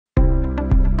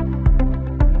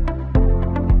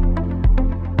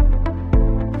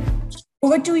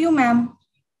Over to you, ma'am.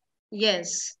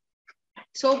 Yes.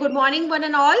 So good morning, one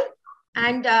and all.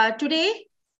 And today,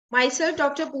 myself,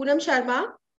 Dr. Poonam Sharma,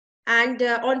 and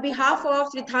on behalf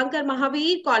of Teerthanker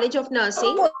Mahaveer College of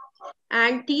Nursing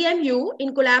and TMU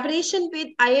in collaboration with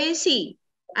IIC,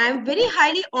 I am very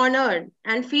highly honored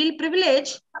and feel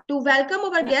privileged to welcome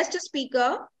our guest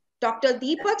speaker, Dr.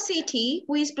 Deepak Sethi,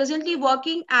 who is presently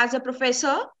working as a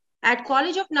professor at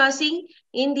College of Nursing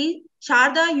in the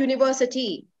Sharda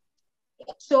University.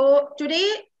 So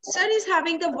today, sir is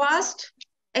having the vast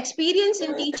experience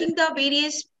in teaching the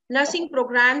various nursing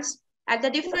programs at the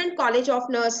different College of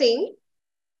Nursing.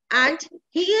 And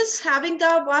he is having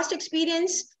the vast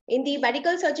experience in the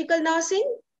medical surgical nursing,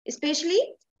 especially.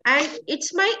 And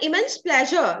it's my immense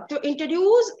pleasure to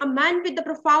introduce a man with the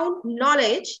profound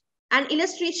knowledge and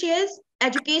illustrious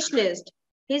educationist.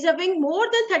 He's having more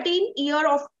than 13 years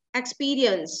of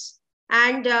experience,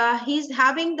 and he's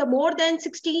having the more than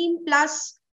 16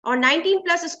 plus or 19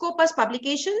 plus Scopus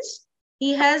publications.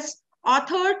 He has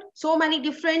authored so many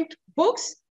different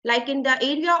books, like in the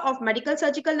area of medical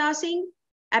surgical nursing,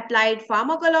 applied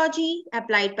pharmacology,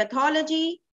 applied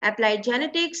pathology, applied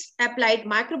genetics, applied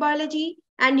microbiology,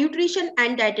 and nutrition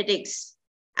and dietetics.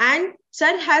 And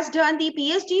sir has done the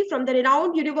PhD from the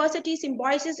renowned university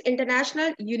Symbiosis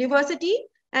International University,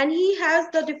 and he has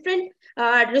the different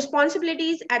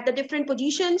responsibilities at the different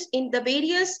positions in the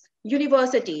various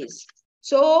universities.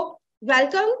 So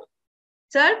welcome,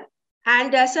 sir.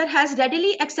 And sir has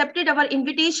readily accepted our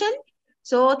invitation.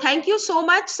 So thank you so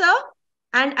much, sir.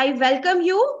 And I welcome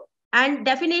you. And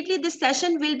definitely this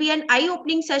session will be an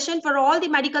eye-opening session for all the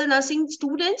medical nursing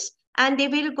students, and they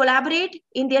will collaborate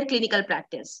in their clinical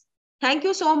practice. Thank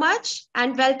you so much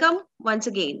and welcome once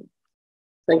again.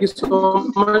 Thank you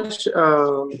so much,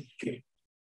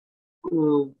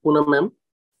 Poonam ma'am.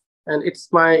 And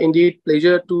it's my indeed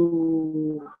pleasure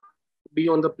to be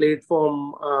on the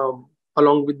platform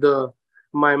along with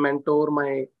my mentor,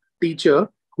 my teacher,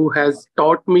 who has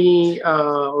taught me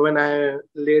when I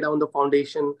laid down the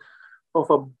foundation of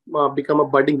become a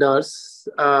budding nurse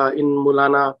in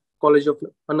Mulana College of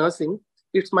Nursing.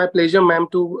 It's my pleasure, ma'am,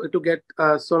 to get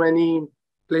so many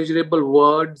pleasurable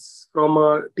words from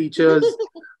a teacher's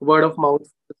word of mouth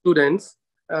students.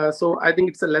 So I think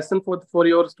it's a lesson for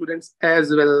your students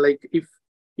as well. Like if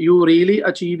you really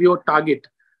achieve your target,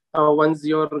 once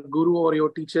your guru or your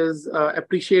teachers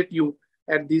appreciate you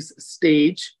at this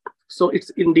stage. So it's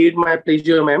indeed my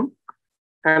pleasure, ma'am.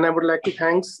 And I would like to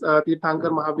thank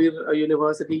Teerthanker Mahaveer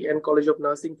University and College of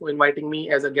Nursing for inviting me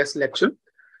as a guest lecturer,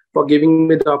 for giving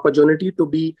me the opportunity to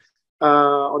be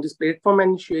on this platform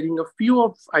and sharing a few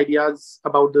of ideas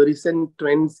about the recent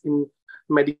trends in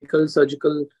medical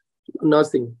surgical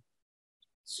nursing.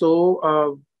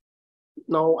 So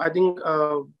now I think,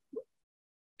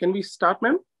 can we start,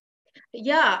 ma'am?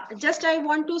 Yeah, just I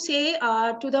want to say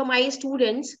to my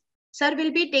students, sir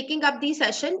will be taking up the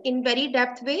session in very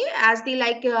depth way, as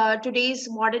the today's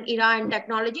modern era and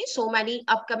technology. So many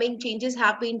upcoming changes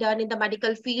have been done in the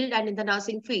medical field and in the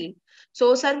nursing field.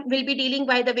 So sir will be dealing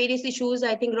by the various issues.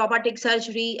 I think robotic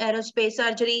surgery, aerospace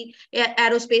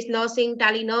nursing,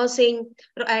 tele nursing,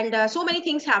 and so many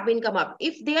things have been come up.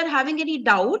 If they are having any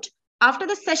doubt, after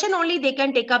the session only they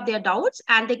can take up their doubts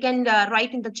and they can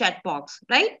write in the chat box,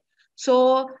 right?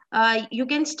 So you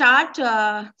can start,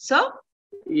 sir.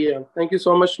 Yeah, thank you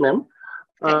so much, ma'am.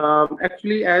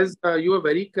 Actually, as you have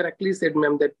very correctly said,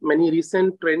 ma'am, that many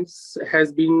recent trends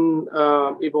has been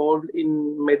evolved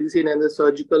in medicine and the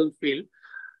surgical field.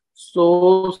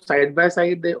 So side by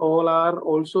side, they all are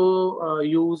also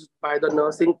used by the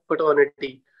nursing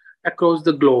fraternity across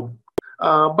the globe.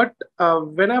 But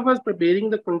when I was preparing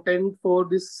the content for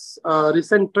this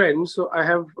recent trend, so I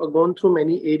have gone through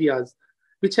many areas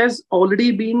which has already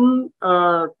been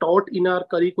taught in our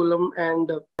curriculum.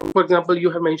 And for example, you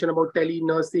have mentioned about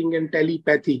tele-nursing and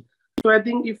telepathy. So I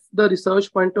think if the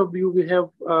research point of view, we have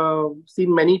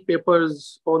seen many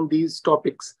papers on these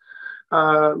topics.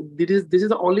 This is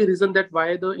the only reason that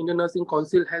why the Indian Nursing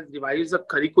Council has revised the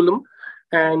curriculum.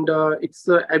 And it's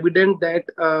evident that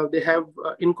they have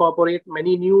incorporated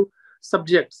many new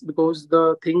subjects, because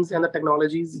the things and the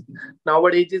technologies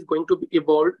nowadays is going to be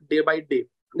evolved day by day.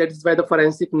 That is why the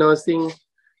forensic nursing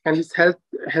and this health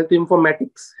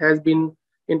informatics has been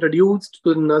introduced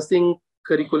to the nursing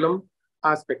curriculum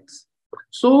aspects.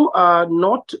 So I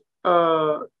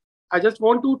just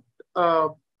want to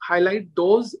highlight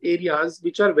those areas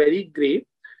which are very great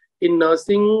in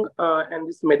nursing and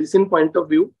this medicine point of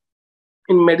view.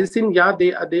 In medicine, yeah,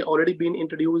 they already been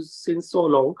introduced since so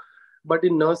long, but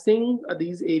in nursing,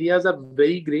 these areas are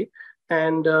very great.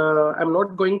 And I'm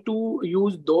not going to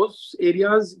use those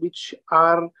areas which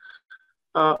are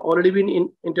already been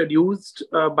introduced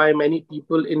by many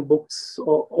people in books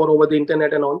or over the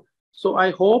internet and all. So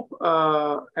I hope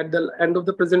at the end of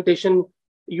the presentation,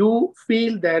 you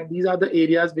feel that these are the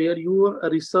areas where your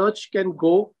research can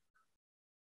go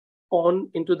on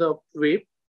into the way,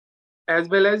 as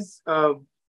well as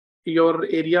your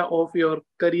area of your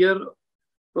career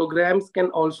programs can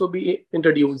also be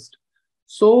introduced.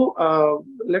 So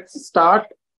let's start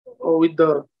with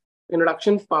the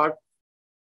introduction part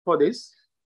for this.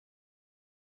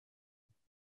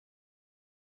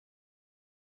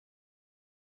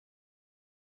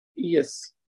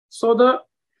 Yes. So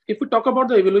if we talk about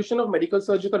the evolution of medical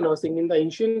surgical nursing in the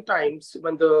ancient times,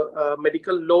 when the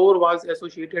medical lore was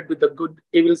associated with the good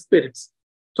evil spirits,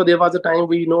 so there was a time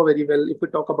we know very well. If we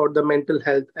talk about the mental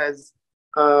health, as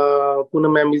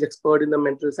Poonam ma'am is expert in the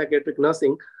mental psychiatric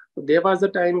nursing, there was a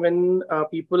time when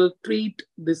people treat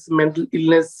this mental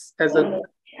illness as a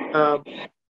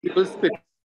evil spirit.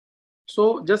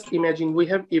 So just imagine, we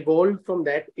have evolved from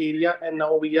that area, and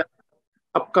now we are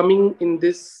upcoming in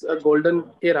this golden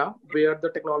era where the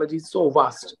technology is so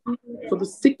vast. So the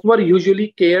sick were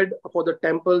usually cared for the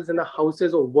temples and the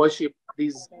houses of worship.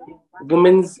 These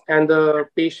women and the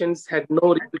patients had no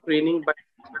real training by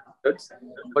experts,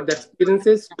 but the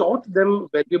experiences taught them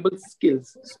valuable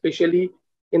skills, especially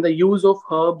in the use of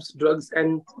herbs, drugs,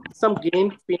 and some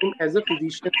gained fame as a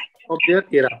physician of their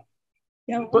era.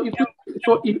 So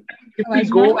if we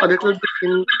go a little bit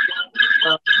in,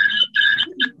 uh,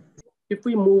 if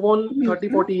we move on 30,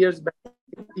 40 years back,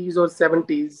 60s or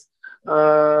 70s,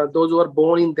 those who are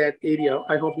born in that area,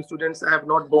 I hope the students have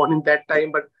not born in that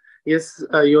time, but yes,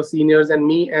 your seniors and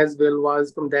me as well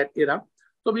was from that era.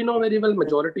 So we know very well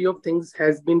majority of things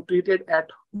has been treated at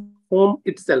home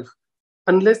itself,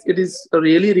 unless it is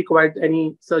really required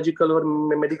any surgical or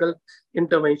medical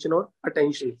intervention or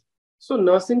attention. So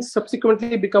nursing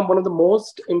subsequently become one of the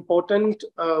most important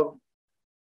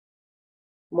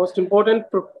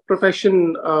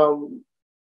profession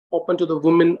open to the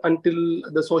women until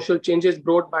the social changes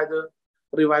brought by the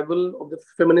revival of the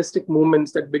feministic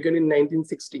movements that began in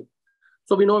 1960.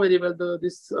 So we know very well there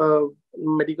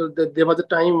was a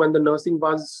time when the nursing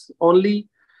was only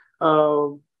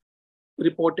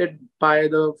reported by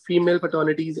the female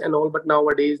fraternities and all, but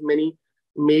nowadays many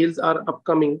males are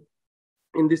upcoming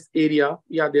in this area.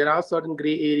 Yeah, there are certain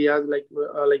gray areas like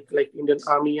Indian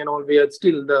Army and all, where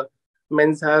still the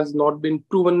men's has not been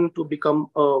proven to become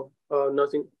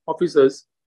nursing officers.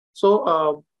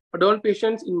 So adult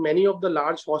patients in many of the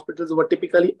large hospitals were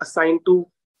typically assigned to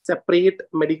separate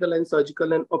medical and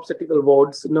surgical and obstetrical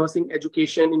wards. Nursing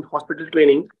education in hospital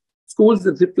training schools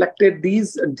reflected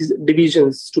these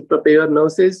divisions to prepare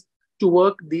nurses to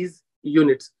work these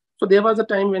units. So there was a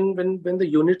time when the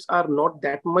units are not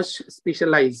that much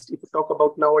specialized. If you talk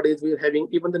about nowadays, we are having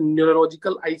even the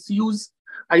neurological ICUs.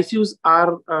 ICUs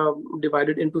are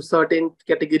divided into certain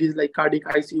categories, like cardiac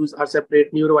ICUs are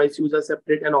separate, neuro ICUs are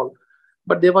separate and all.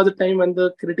 But there was a time when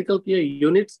the critical care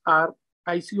units are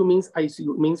ICU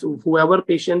means whoever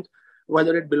patient,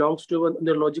 whether it belongs to a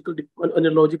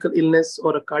neurological illness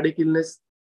or a cardiac illness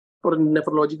or a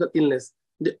nephrological illness,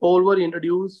 they all were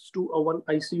introduced to a one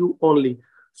ICU only.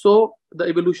 So the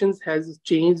evolutions has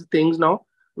changed things now.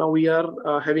 Now we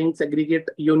are having segregate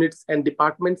units and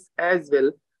departments as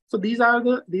well. So these are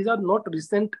not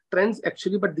recent trends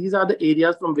actually, but these are the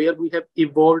areas from where we have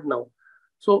evolved now.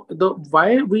 So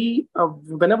whenever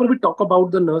we talk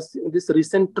about the this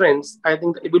recent trends, I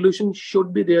think the evolution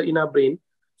should be there in our brain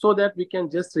so that we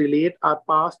can just relate our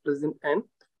past, present, and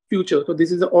future. So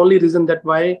this is the only reason that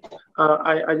why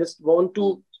I just want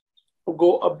to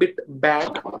go a bit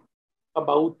back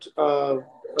about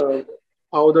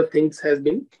how the things has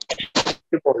been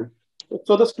evolved.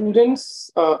 So the students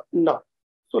now.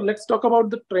 So let's talk about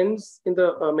the trends in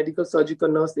the medical surgical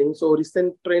nursing. So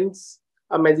recent trends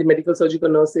medical surgical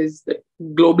nurses that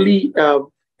globally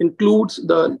includes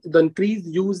the increased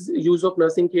use of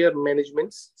nursing care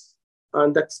managements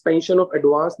and the expansion of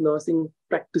advanced nursing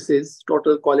practices,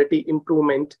 total quality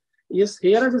improvement. Yes,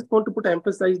 here I just want to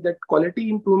emphasize that quality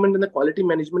improvement and the quality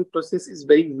management process is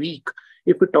very weak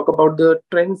if we talk about the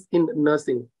trends in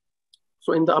nursing.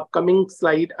 So in the upcoming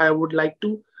slide, I would like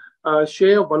to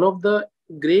share one of the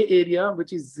gray area,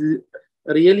 which is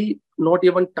really not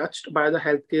even touched by the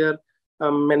healthcare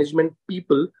management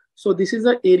people. So this is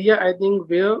an area, I think,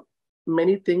 where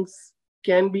many things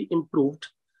can be improved.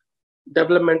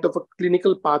 Development of a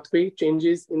clinical pathway,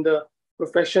 changes in the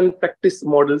profession practice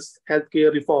models,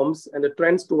 healthcare reforms, and the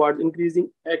trends towards increasing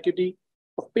acuity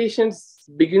of patients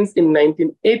begins in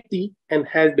 1980 and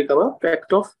has become a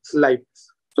fact of life.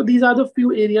 So these are the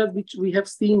few areas which we have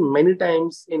seen many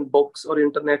times in books or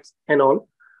internet and all.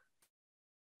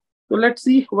 So let's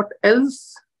see what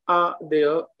else are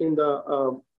there in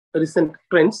the recent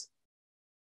trends.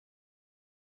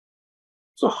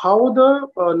 So how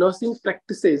the nursing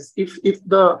practices, if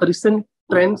the recent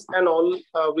trends and all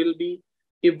will be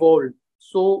evolved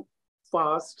so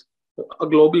fast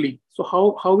globally, so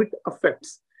how it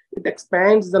affects? It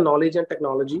expands the knowledge and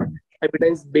technology,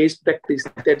 evidence-based practice.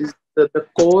 That is the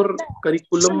core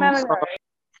curriculum.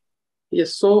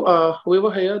 Yes. So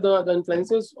however, here the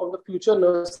influences of the future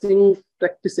nursing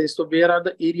practices. So where are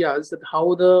the areas that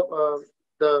how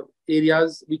the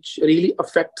areas which really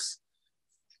affects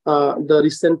the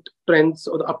recent trends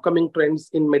or the upcoming trends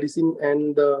in medicine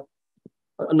and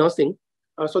nursing.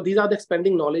 So these are the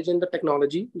expanding knowledge and the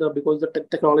technology, because the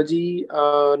technology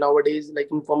nowadays, like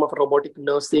in form of robotic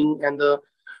nursing and the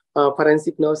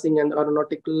forensic nursing and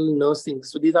aeronautical nursing.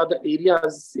 So these are the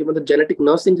areas, even the genetic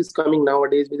nursing is coming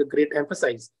nowadays with a great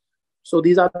emphasis. So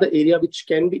these are the area which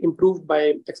can be improved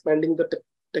by expanding the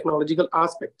technological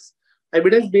aspects.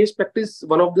 Evidence-based practice,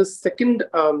 one of the second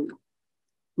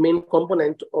main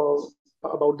component of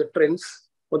about the trends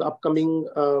for the upcoming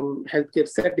healthcare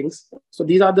settings. So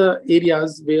these are the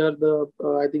areas where the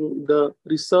I think the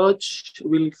research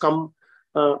will come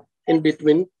in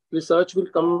between. Research will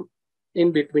come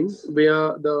in between,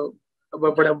 where the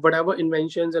whatever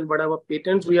inventions and whatever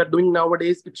patents we are doing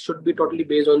nowadays, it should be totally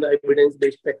based on the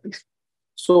evidence-based practice.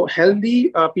 So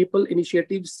healthy people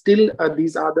initiatives, still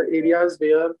these are the areas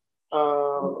where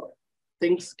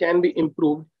things can be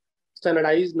improved.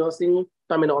 Standardized nursing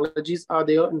terminologies are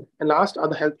there, and last are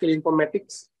the healthcare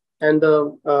informatics and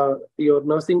the your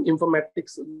nursing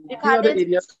informatics. These are the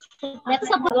areas.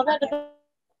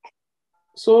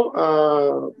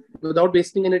 So without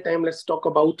wasting any time, let's talk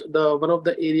about the one of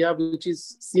the area which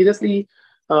is seriously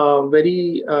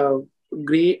very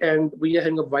gray, and we are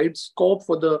having a wide scope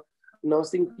for the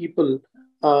nursing people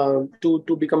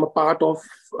to become a part of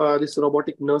this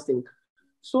robotic nursing.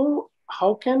 So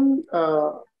how can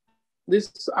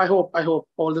this? I hope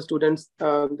all the students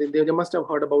they must have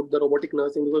heard about the robotic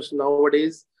nursing, because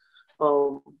nowadays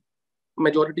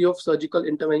majority of surgical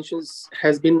interventions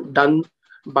has been done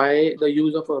by the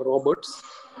use of robots.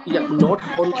 Yeah, not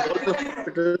all the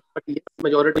hospitals, but yes,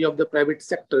 majority of the private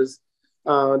sectors.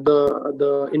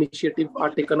 The initiative are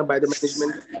taken by the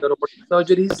management. The robotic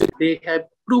surgeries, they have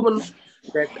proven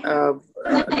that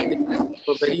they have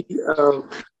a very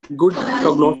good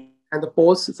prognosis, and the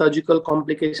post-surgical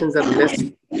complications are less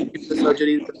if the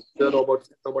surgery is the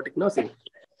robotic nursing.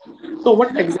 So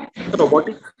what exactly the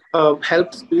robotic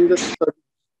helps doing the surgery?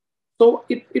 So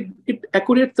it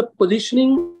accurates the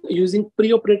positioning using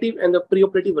preoperative and the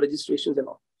preoperative registrations and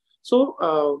all. So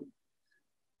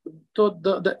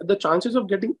the chances of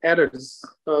getting errors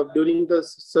during the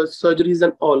surgeries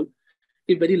and all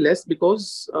is very less,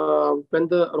 because when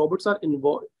the robots are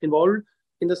involved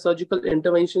in the surgical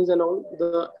interventions and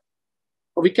all,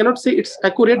 we cannot say it's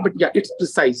accurate, but yeah, it's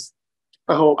precise.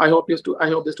 I hope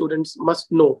the students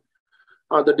must know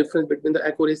the difference between the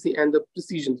accuracy and the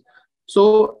precision.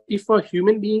 So if a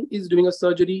human being is doing a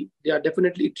surgery, yeah,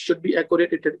 definitely it should be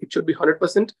accurate. It should be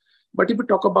 100%. But if we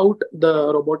talk about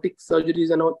the robotic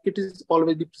surgeries and all, it is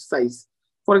always be precise.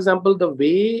 For example, the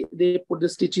way they put the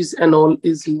stitches and all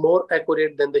is more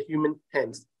accurate than the human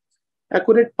hands.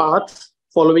 Accurate paths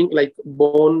following like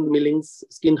bone millings,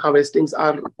 skin harvestings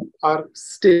are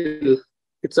still,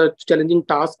 it's a challenging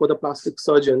task for the plastic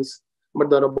surgeons, but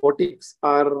the robotics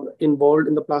are involved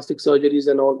in the plastic surgeries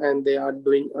and all, and they are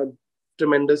doing a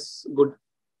tremendous good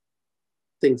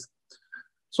things.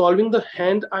 Solving the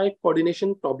hand-eye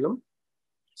coordination problem.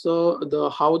 So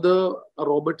how the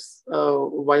robots,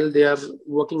 while they are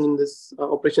working in this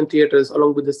operation theaters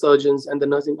along with the surgeons and the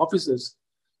nursing officers,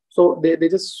 so they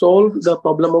just solve the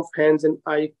problem of hands and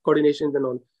eye coordinations and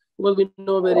all. Because we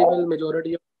know very well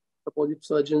majority of opposite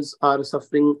surgeons are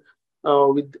suffering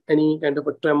with any kind of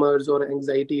a tremors or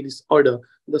anxiety disorder.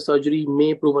 The surgery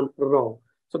may proven wrong.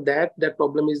 So that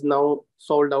problem is now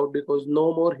solved out, because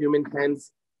no more human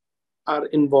hands are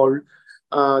involved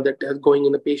that is going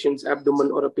in a patient's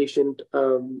abdomen or a patient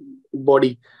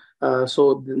body.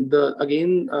 So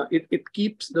it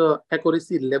keeps the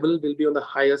accuracy level will be on the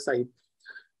higher side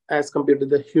as compared to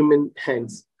the human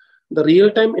hands. The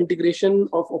real-time integration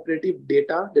of operative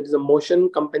data, that is a motion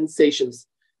compensations.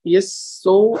 Yes,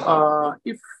 so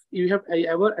if you have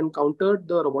ever encountered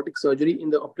the robotic surgery in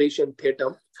the operation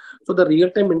theater, so the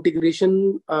real-time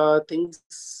integration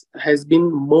things has been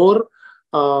more,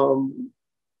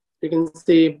 you can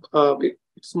say,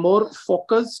 it's more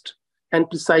focused and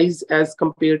precise as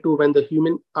compared to when the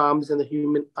human arms and the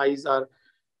human eyes are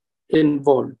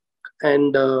involved,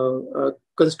 and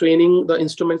constraining the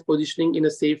instruments positioning in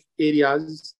a safe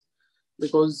areas,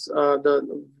 because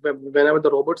whenever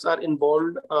the robots are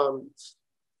involved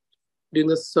during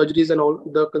the surgeries and all,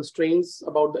 the constraints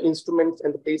about the instruments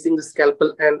and the placing the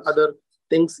scalpel and other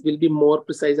things will be more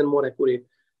precise and more accurate.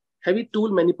 Heavy tool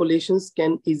manipulations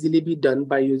can easily be done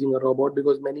by using a robot,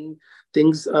 because many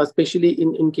things, especially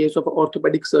in case of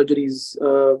orthopedic surgeries,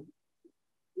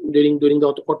 during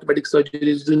the orthopedic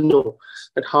surgeries, we know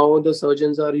that how the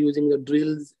surgeons are using the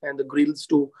drills and the grills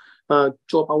to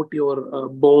chop out your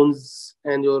bones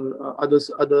and your other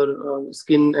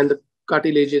skin and the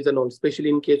cartilages and all, especially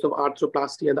in case of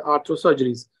arthroplasty and the arthro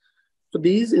surgeries. So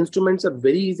these instruments are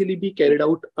very easily be carried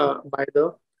out by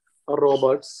the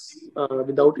robots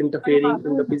without interfering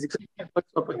in the physical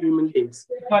efforts of a human beings.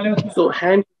 So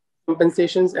hand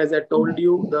compensations, as I told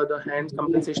you, the hand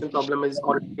compensation problem is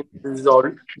already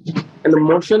resolved. And the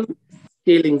motion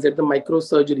scalings at the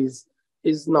microsurgeries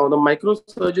is now the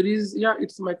microsurgeries. Yeah,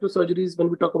 it's microsurgeries. When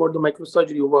we talk about the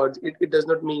microsurgery words, it does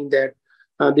not mean that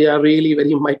they are really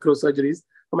very microsurgeries.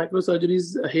 The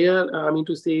microsurgeries here, I mean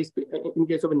to say, in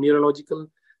case of a neurological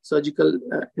surgical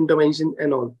intervention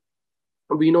and all,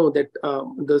 we know that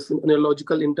the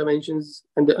neurological interventions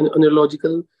and the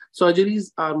neurological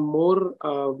surgeries are more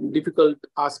difficult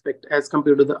aspect as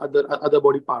compared to the other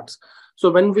body parts.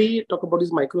 So when we talk about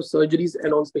these microsurgeries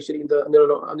and all, especially in the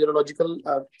neurological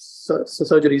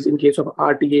surgeries, in case of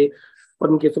RTA or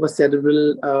in case of a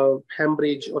cerebral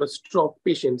hemorrhage or a stroke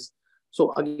patients,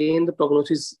 so again the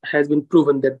prognosis has been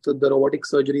proven that the robotic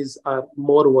surgeries are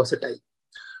more versatile.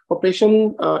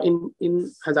 Operation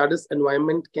in hazardous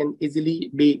environment can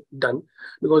easily be done,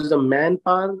 because the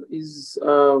manpower is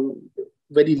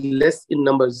very less in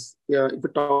numbers. If we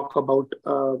talk about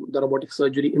the robotic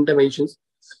surgery interventions,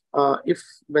 if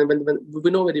when we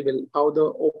know very well how the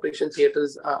operation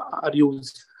theaters are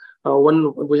used.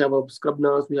 One, we have a scrub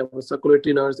nurse, we have a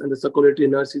circulatory nurse, and the circulatory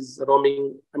nurse is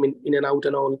roaming, I mean, in and out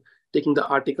and all, taking the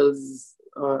articles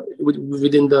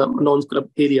within the non-scrub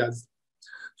areas.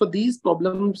 So these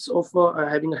problems of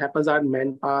having a haphazard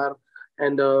manpower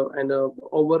and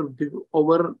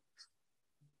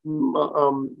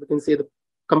we can say the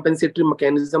compensatory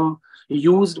mechanism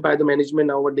used by the management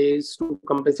nowadays to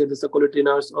compensate the circulatory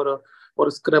nurse or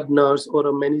a scrub nurse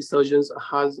or many surgeons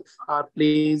are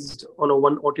placed on a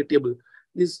one OT table.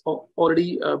 This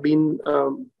already been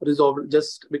resolved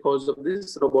just because of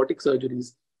this robotic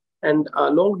surgeries. And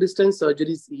long distance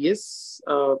surgeries, yes,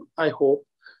 I hope.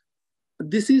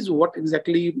 This is what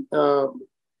exactly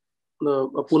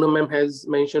Poonam ma'am has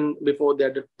mentioned before,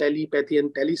 that the telepathy and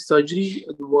telesurgery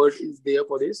word is there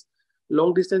for this.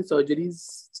 Long distance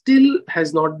surgeries still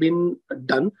has not been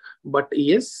done, but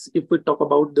yes, if we talk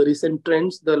about the recent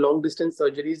trends, the long distance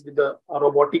surgeries with the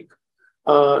robotic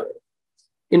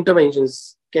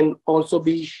interventions can also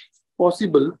be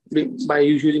possible by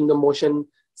using the motion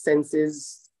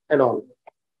senses and all.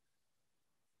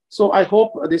 So I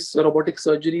hope this robotic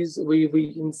surgeries,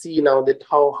 we can see now that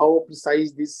how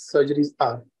precise these surgeries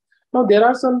are. Now there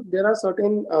are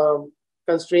certain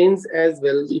constraints as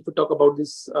well. If we talk about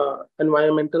this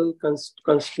environmental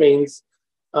constraints,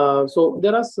 so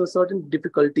there are certain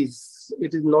difficulties.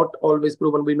 It is not always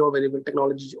proven. We know very well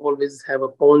technology always have a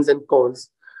pros and cons.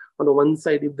 On the one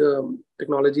side, if the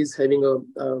technology is having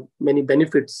many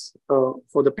benefits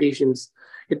for the patients,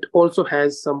 it also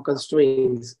has some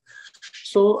constraints.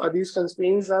 So these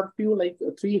constraints are few, like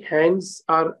 3 hands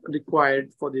are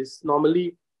required for this.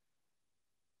 Normally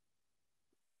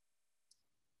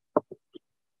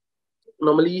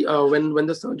when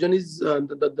the surgeon is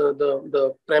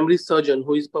the primary surgeon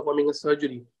who is performing a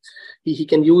surgery, he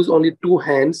can use only 2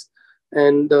 hands,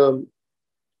 and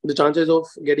the chances of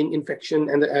getting infection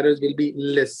and the errors will be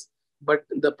less. But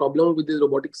the problem with these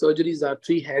robotic surgeries are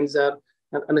 3 hands are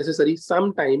unnecessary.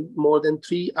 Sometimes more than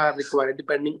 3 are required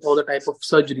depending on the type of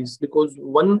surgeries, because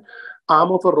one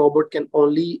arm of a robot can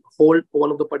only hold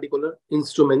one of the particular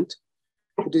instrument.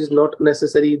 It is not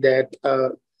necessary that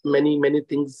many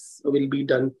things will be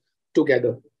done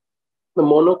together. The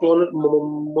monoclonal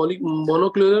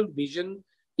vision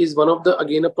is one of the,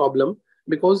 again, a problem,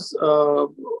 because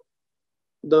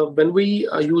when we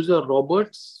use a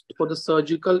robots for the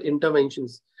surgical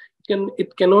interventions,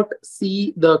 it cannot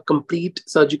see the complete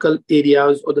surgical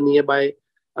areas or the nearby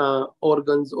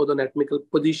organs or the anatomical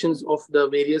positions of the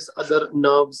various other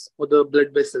nerves or the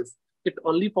blood vessels. It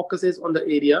only focuses on the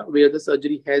area where the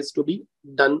surgery has to be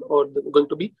done or going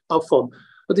to be performed.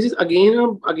 So this is again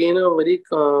a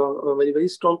very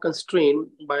strong constraint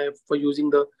for using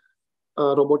the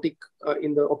robotic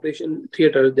in the operation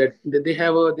theater, that they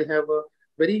have a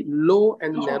very low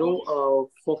and narrow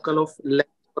focal of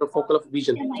length or focal of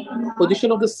vision.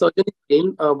 Position of the surgeon is again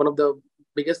one of the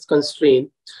biggest constraint,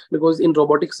 because in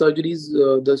robotic surgeries,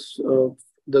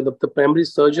 the primary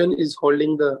surgeon is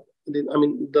holding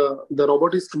the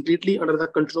robot is completely under the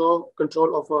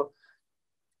control of a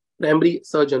primary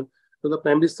surgeon. So the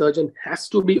primary surgeon has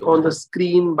to be on the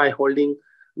screen by holding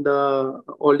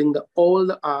all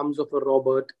the arms of a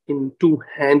robot in two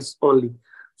hands only.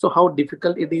 So how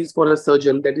difficult it is for a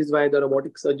surgeon. That is why the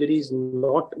robotic surgery is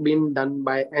not being done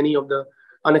by any of the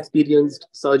unexperienced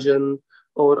surgeon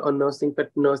or a nursing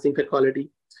faculty.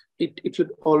 It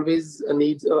should always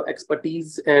needs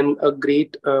expertise and a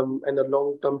great and a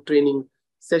long-term training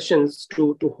sessions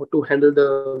to handle the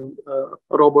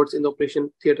robots in the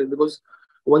operation theater, because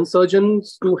one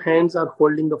surgeon's two hands are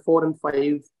holding the 4 and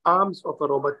 5 arms of a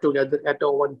robot together at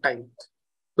a one time.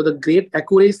 So the great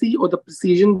accuracy or the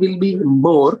precision will be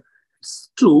more.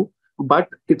 It's true, but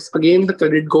it's again the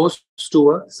credit goes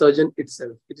to a surgeon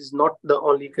itself. It is not the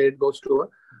only credit goes to a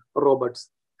robots.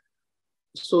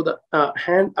 So the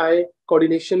hand-eye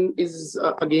coordination is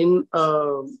again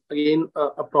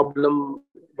a problem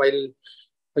while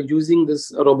using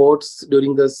this robots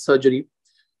during the surgery,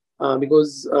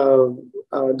 because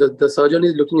the surgeon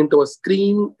is looking into a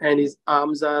screen and his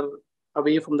arms are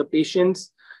away from the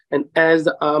patients, and as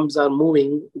the arms are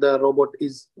moving, the robot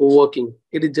is working.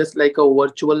 It is just like a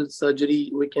virtual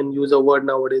surgery. We can use a word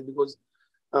nowadays, because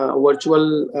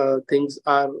virtual things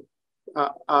are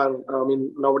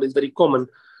nowadays very common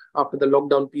after the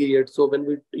lockdown period. So when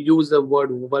we use the word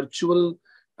virtual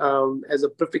as a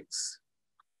prefix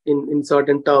in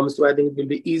certain terms, so I think it will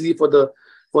be easy for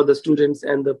the students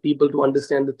and the people to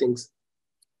understand the things.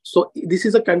 So this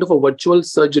is a kind of a virtual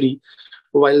surgery,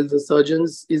 while the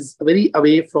surgeons is very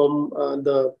away from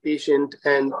the patient,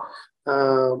 and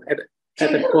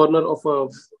at the corner of a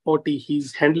OT,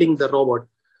 he's handling the robot.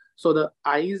 So the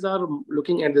eyes are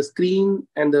looking at the screen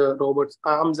and the robot's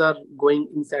arms are going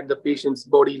inside the patient's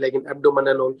body, like an abdomen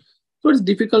and all. So it's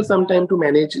difficult sometimes to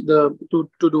manage to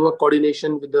do a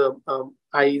coordination with the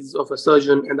eyes of a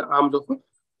surgeon and the arms of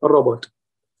a robot.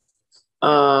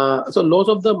 So loss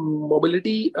of the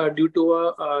mobility due to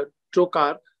a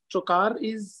trocar. Trocar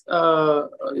is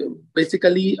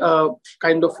basically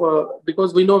kind of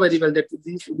because we know very well that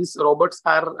these robots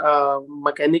are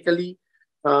mechanically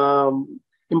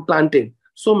implanted.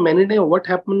 So many times what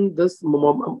happened, this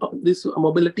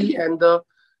mobility and the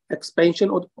expansion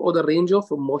or the range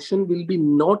of motion will be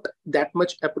not that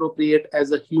much appropriate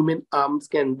as a human arms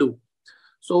can do.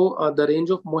 So the range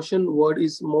of motion word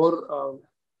is more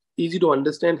easy to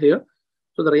understand here.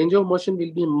 So the range of motion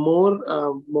will be more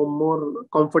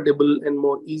comfortable and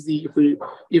more easy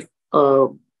if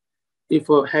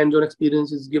a hands-on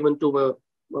experience is given to a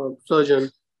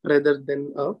surgeon rather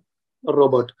than a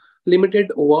robot. Limited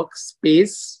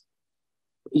workspace.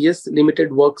 Yes,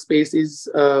 limited workspace is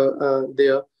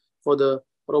there for the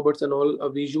robots and all.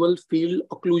 Visual field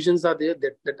occlusions are there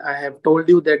that I have told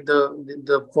you that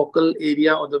the focal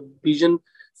area or the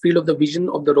field of the vision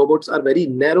of the robots are very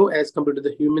narrow as compared to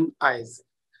the human eyes.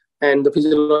 And the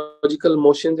physiological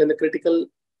motions and the critical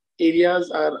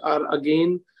areas are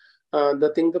again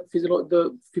the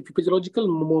physiological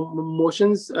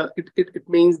motions. It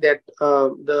means that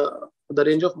the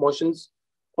range of motions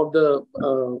of the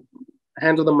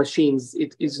hands of the machines,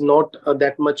 it is not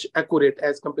that much accurate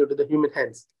as compared to the human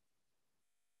hands.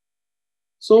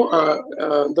 So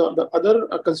the other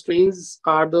constraints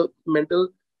are the mental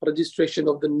registration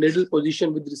of the needle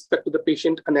position with respect to the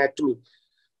patient anatomy.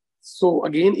 So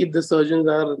again, if the surgeons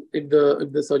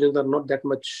are not that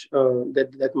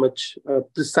much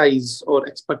precise or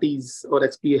expertise or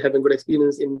having good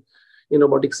experience in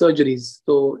robotic surgeries,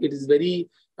 so it is very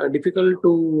difficult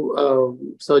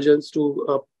to surgeons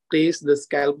to place the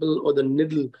scalpel or the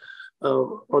needle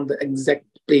on the exact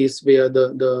place where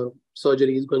the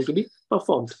surgery is going to be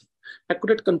performed.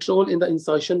 Accurate control in the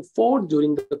insertion force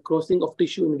during the crossing of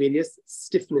tissue in various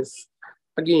stiffness.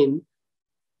 Again,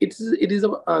 it is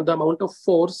the amount of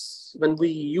force when we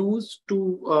use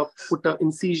to put an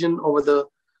incision over the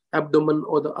abdomen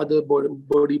or the other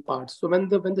body parts. So when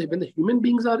the human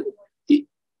beings are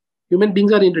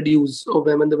introduced, or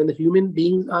when the human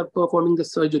beings are performing the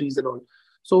surgeries and all,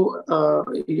 so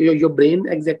your brain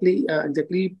exactly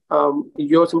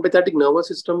your sympathetic nervous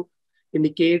system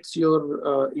indicates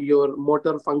your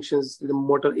motor functions, the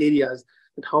motor areas,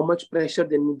 and how much pressure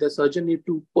then the surgeon need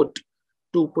to put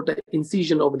an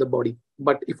incision over the body.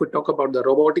 But if we talk about the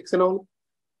robotics and all,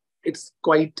 it's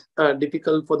quite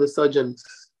difficult for the surgeon.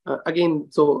 Again,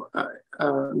 so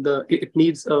it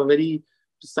needs a very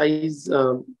precise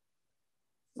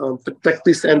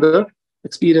practice and the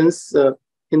experience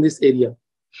in this area.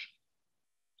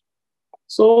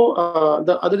 So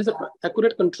the other is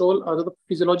accurate control, the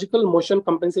physiological motion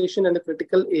compensation and the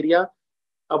critical area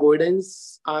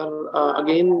avoidance are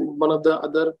again one of the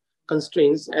other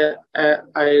constraints.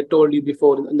 I told you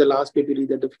before in the last PPT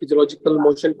that the physiological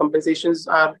motion compensations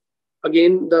are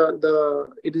again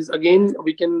it is again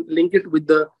we can link it with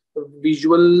the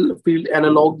visual field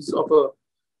analogs of a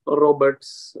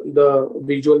robots. The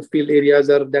visual field areas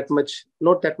are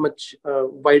not that much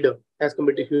wider as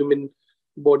compared to human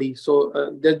body. So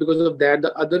just because of that,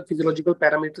 the other physiological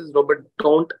parameters robot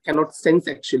cannot sense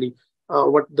actually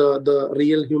what the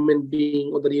real human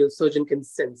being or the real surgeon can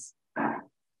sense.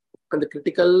 And the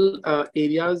critical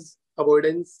areas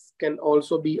avoidance can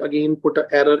also be again put an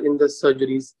error in the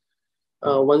surgeries.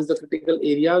 Once the critical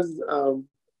areas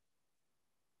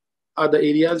are the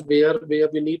areas where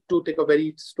we need to take a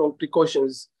very strong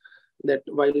precautions that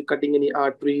while cutting any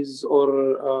arteries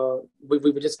or we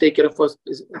just take care of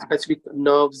specific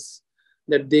nerves,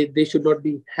 that they should not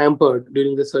be hampered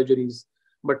during the surgeries.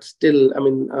 But still, I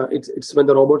mean, it's when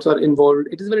the robots are involved,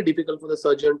 it is very difficult for the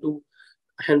surgeon to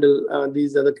handle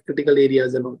these other critical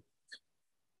areas and all.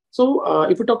 So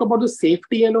if we talk about the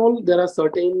safety and all, there are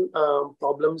certain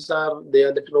problems are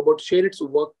there that robots share its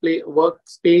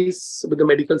workspace with the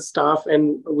medical staff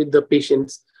and with the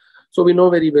patients. So we know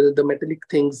very well the metallic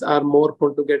things are more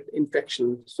prone to get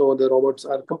infection. So the robots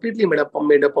are completely made up of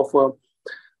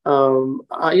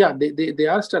they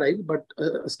are sterile, but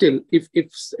still, if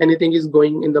anything is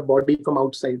going in the body from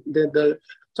outside, the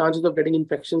chances of getting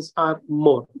infections are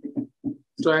more.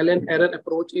 Trial and error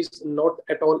approach is not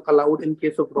at all allowed in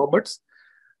case of robots.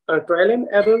 Trial and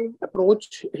error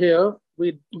approach here,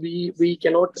 we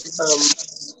cannot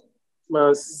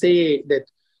say that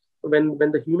when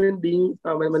the human being,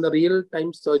 when the real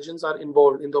time surgeons are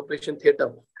involved in the operation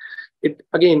theater, it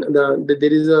again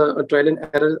there is a trial and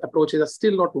error approaches are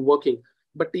still not working.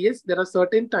 But yes, there are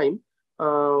certain time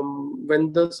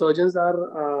when the surgeons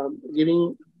are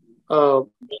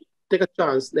take a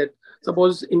chance that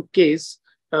suppose in case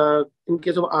of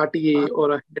RTA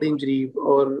or a head injury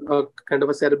or a kind of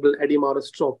a cerebral edema or a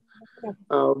stroke,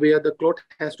 where the clot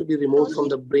has to be removed from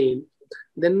the brain.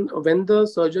 Then when the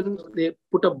surgeon, they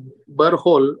put a burr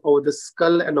hole over the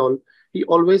skull and all, he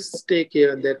always take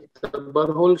care that the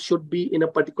burr hole should be in a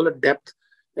particular depth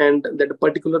and that a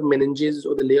particular meninges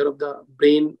or the layer of the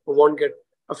brain won't get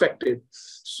affected.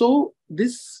 So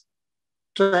this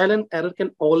trial and error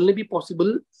can only be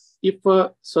possible if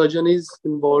a surgeon is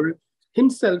involved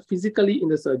himself physically in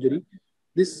the surgery.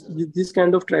 This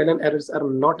kind of trial and errors are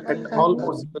not at all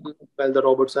possible while the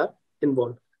robots are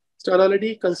involved.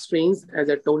 Sterility constraints, as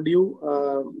I told you,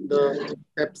 the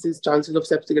chances of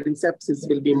getting sepsis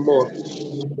will be more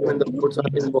when the robots are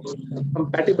involved.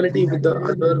 Compatibility with the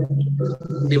other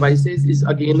devices is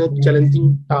again a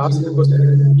challenging task because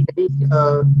many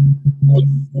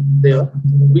there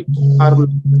which are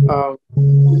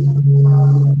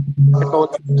at all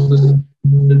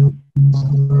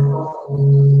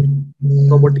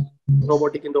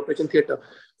robotic in the operation theater.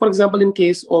 For example, in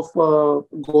case of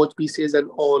gauge pieces and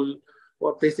all,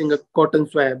 or placing a cotton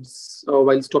swabs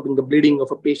while stopping the bleeding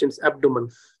of a patient's abdomen,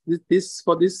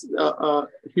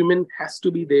 human has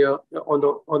to be there on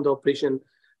the operation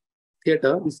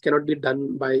theater. This cannot be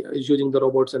done by using the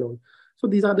robots and all. So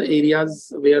these are the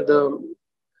areas where the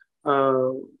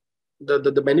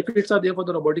benefits are there for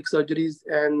the robotic surgeries,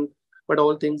 but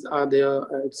all things are there.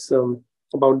 It's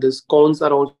about this. Cons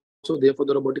are also there for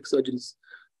the robotic surgeries.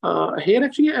 Here,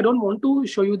 actually, I don't want to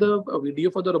show you the video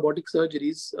for the robotic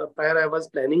surgeries. Prior, I was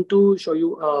planning to show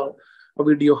you a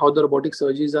video how the robotic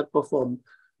surgeries are performed.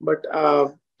 But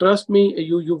trust me,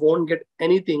 you won't get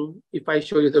anything if I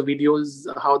show you the videos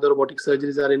how the robotic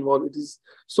surgeries are involved. It is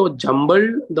so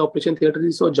jumbled. The operation theater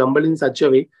is so jumbled in such a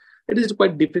way. It is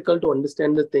quite difficult to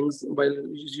understand the things while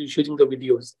shooting the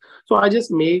videos. So I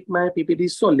just make my PPT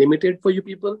so limited for you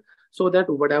people, so that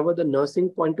whatever the nursing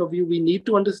point of view we need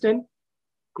to understand,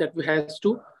 that has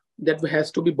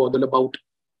to be bothered about.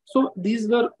 So these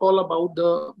were all about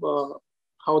the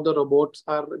how the robots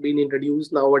are being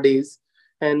introduced nowadays,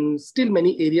 and still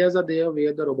many areas are there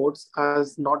where the robots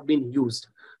has not been used.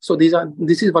 So this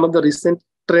is one of the recent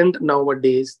trend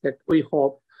nowadays that we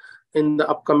hope in the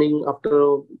upcoming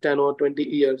after 10 or 20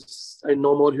 years, and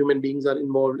no more human beings are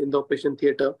involved in the operation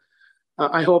theater.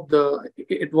 I hope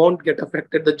it won't get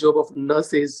affected the job of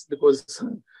nurses, because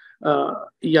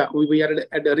we are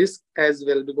at a risk as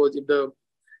well, because if the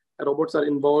robots are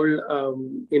involved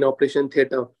in operation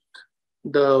theater,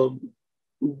 the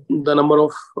number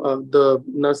of the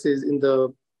nurses in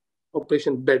the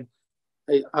operation bed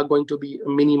are going to be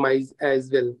minimized as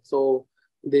well. So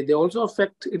they also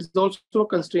affect, it's also a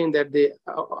constraint that they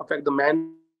affect the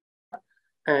man,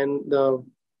 and the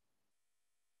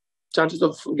chances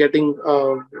of getting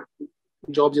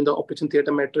jobs in the operation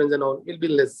theater matrons and all will be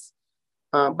less.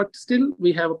 But still,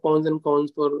 we have pros and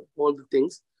cons for all the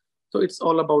things. So it's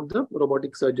all about the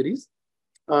robotic surgeries.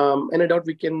 Any doubt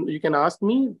you can ask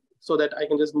me so that I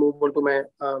can just move on to my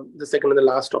the second and the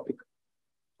last topic.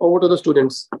 Over to the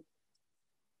students.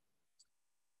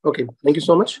 Okay, thank you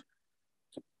so much.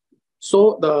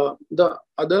 So the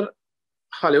other,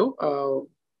 hello,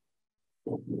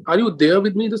 are you there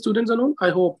with me, the students and all? I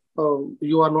hope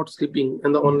you are not sleeping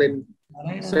in the online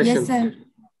session. Yes, sir.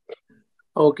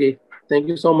 Okay, thank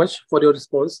you so much for your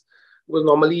response. Because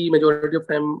normally, majority of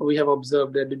time we have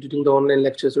observed that during the online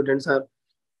lecture, students are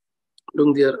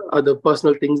doing their other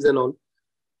personal things and all.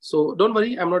 So don't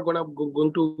worry, I'm not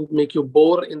going to make you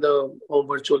bore in the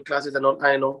virtual classes and all.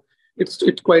 I know it's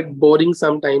quite boring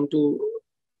sometime to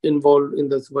involve in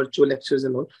this virtual lectures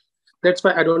and all. That's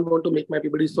why I don't want to make my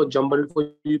PPT so jumbled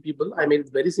for you people. I made it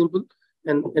very simple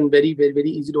and very, very, very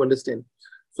easy to understand.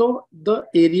 So the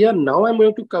area now I'm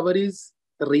going to cover is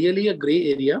really a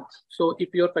gray area. So if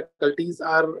your faculties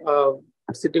are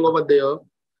sitting over there,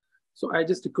 so I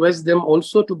just request them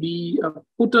also to be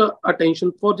put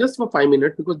attention for just for 5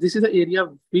 minutes, because this is the area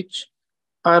which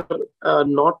are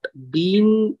not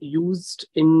being used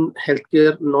in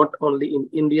healthcare, not only in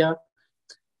India,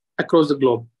 across the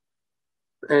globe.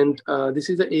 And this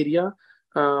is the area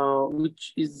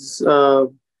which is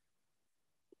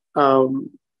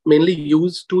mainly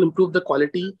used to improve the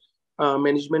quality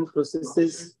management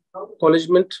processes,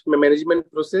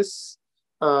 management process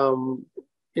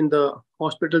in the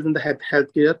hospitals, in the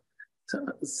healthcare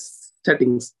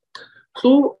settings.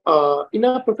 So in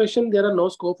our profession, there are no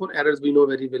scope for errors, we know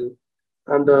very well.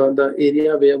 And the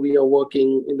area where we are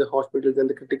working in the hospitals and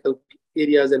the critical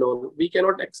areas and all, we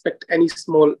cannot expect any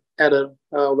small error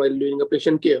while doing a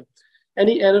patient care.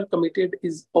 Any error committed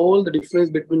is all the difference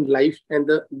between life and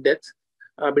the death,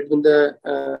 between the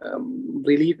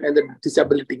relief and the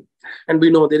disability. And we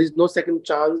know there is no second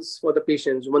chance for the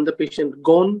patients. When the patient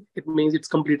gone, it means it's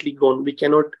completely gone. We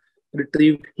cannot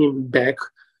retrieve him back.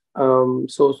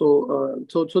 So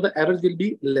the errors will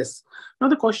be less. Now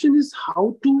the question is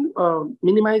how to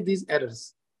minimize these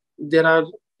errors. There are,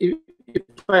 if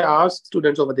I ask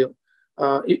students over there,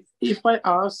 if I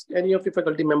ask any of your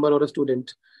faculty member or a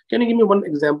student, can you give me one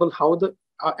example how the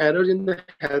errors in the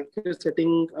healthcare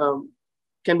setting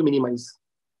can be minimized?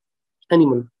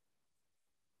 Anyone?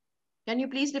 Can you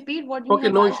please repeat what you okay,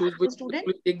 have no asked issues. the student?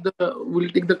 We'll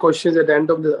take the questions at the end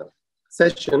of the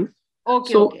session.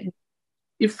 Okay, so, okay.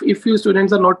 If you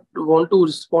students are not want to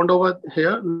respond over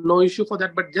here, no issue for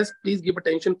that. But just please give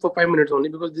attention for 5 minutes only,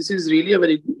 because this is really a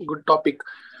very good topic,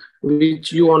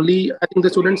 which you only, I think the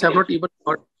students have not even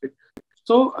thought of it.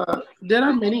 So there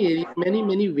are many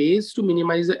ways to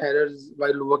minimize the errors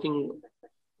while working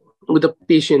with the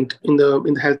patient in the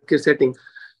healthcare setting.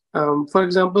 For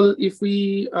example, if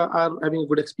we are having a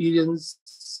good experience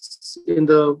in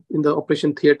the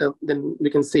operation theater, then we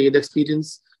can say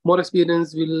the more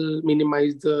experience will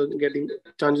minimize the getting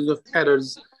chances of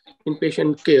errors in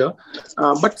patient care.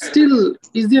 But still,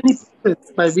 is there any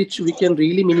process by which we can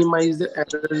really minimize the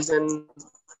errors and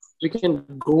we can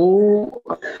go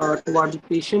towards the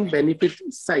patient benefit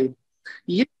side?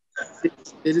 Yes,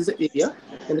 there is an area,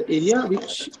 and the area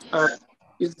which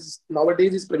is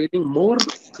nowadays is prevailing more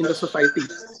in the society.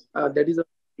 That is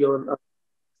your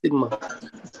Sigma.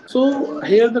 So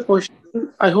here the question,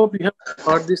 I hope you have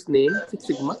heard this name, Six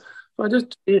Sigma. So I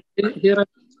just here I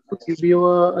to give you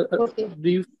Okay.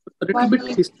 brief, a little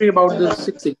bit history about the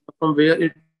Six Sigma, from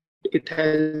where it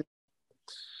has.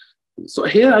 So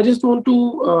here I just want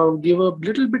to give a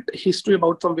little bit history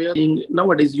about from where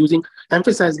nowadays using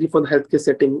emphasizedly for the healthcare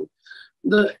setting.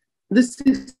 This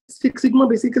Six Sigma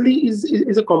basically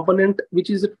is a component which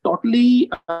is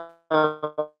totally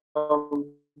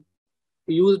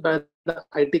used by the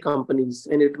IT companies,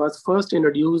 and it was first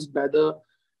introduced by the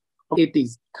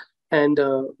 80s. And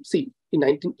see, in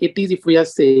 1980s, if we are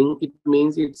saying, it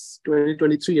means it's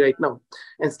 2023 right now,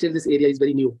 and still this area is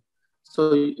very new.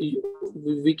 So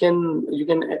you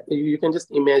can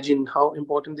just imagine how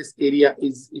important this area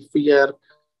is if we are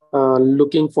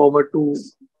looking forward to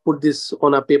put this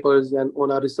on our papers and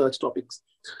on our research topics.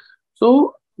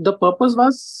 So the purpose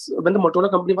was, when the Motorola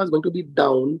company was going to be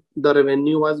down, the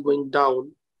revenue was going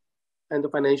down, and the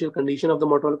financial condition of the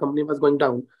Motorola company was going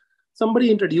down.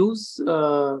 Somebody introduced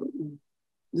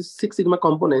this Six Sigma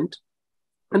component,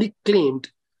 and he claimed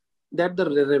that the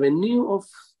revenue of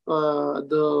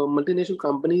the multinational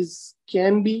companies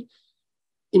can be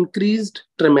increased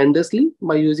tremendously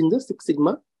by using the Six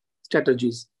Sigma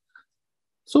strategies.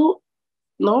 So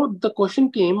now the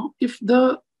question came, if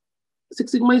the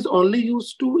Six Sigma is only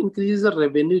used to increase the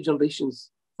revenue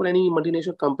generations for any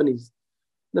multinational companies,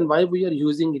 then why we are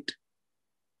using it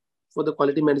for the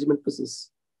quality management process?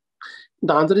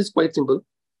 The answer is quite simple,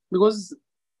 because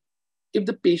if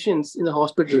the patients in the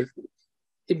hospital,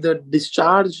 if the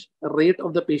discharge rate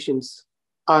of the patients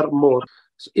are more,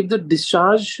 so if the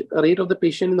discharge rate of the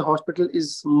patient in the hospital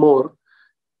is more,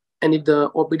 and if the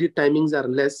OPD timings are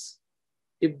less,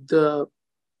 if the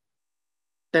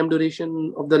time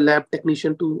duration of the lab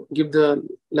technician to give the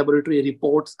laboratory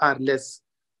reports are less,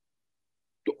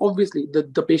 obviously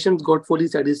the patients got fully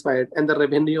satisfied, and the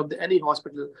revenue of any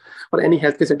hospital or any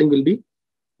healthcare setting will be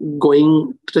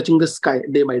touching the sky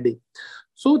day by day.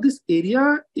 So this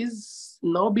area is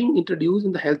now being introduced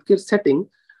in the healthcare setting.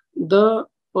 The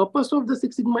purpose of the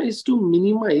Six Sigma is to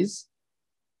minimize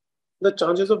the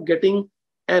chances of getting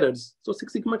errors. So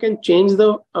Six Sigma can change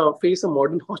the face of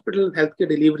modern hospital and healthcare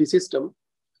delivery system.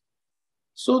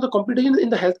 So the competition in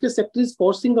the healthcare sector is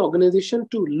forcing the organization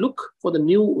to look for the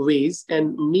new ways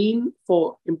and mean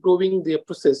for improving their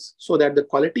process, so that the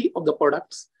quality of the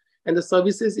products and the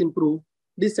services improve,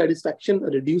 dissatisfaction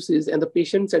reduces, and the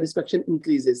patient satisfaction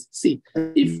increases. See,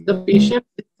 if the patient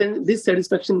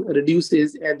dissatisfaction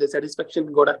reduces and the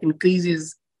satisfaction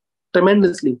increases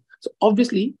tremendously, so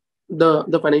obviously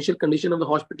the financial condition of the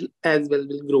hospital as well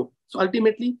will grow. So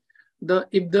ultimately,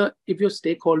 if your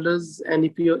stakeholders and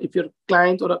if your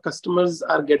clients or customers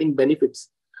are getting benefits,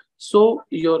 so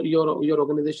your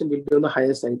organization will be on the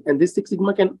higher side. And this Six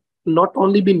Sigma can not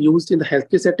only be used in the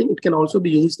healthcare setting, it can also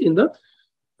be used in the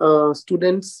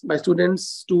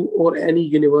students to or any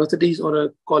universities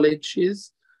or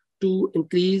colleges to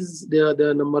increase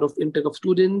the number of intake of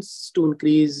students, to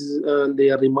increase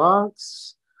their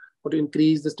remarks, or to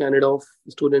increase the standard of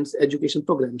students' education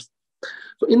programs.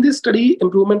 So in this study,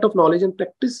 improvement of knowledge and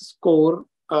practice score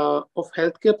of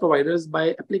healthcare providers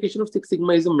by application of Six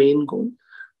Sigma is the main goal.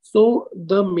 So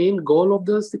the main goal of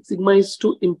the Six Sigma is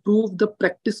to improve the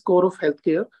practice score of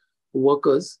healthcare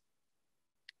workers.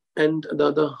 And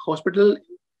the hospital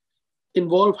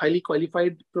involve highly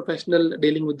qualified professional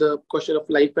dealing with the question of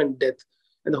life and death.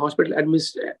 And the hospital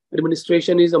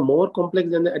administration is more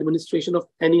complex than the administration of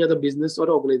any other business or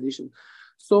organization.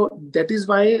 So that is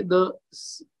why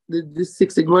this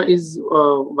Six Sigma is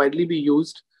widely be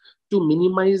used to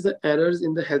minimize the errors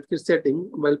in the healthcare setting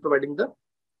while providing the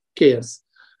cares.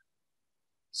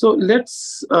 So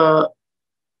let's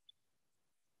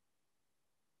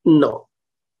now,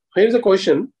 here's a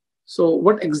question. So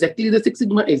what exactly the Six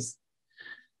Sigma is?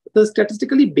 It is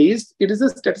a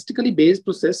statistically based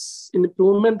process in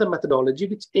improvement the methodology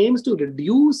which aims to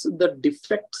reduce the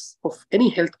defects of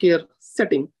any healthcare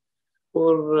setting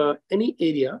or any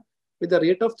area with a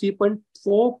rate of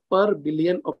 3.4 per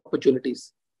billion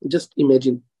opportunities. Just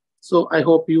imagine. So I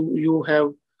hope you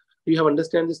have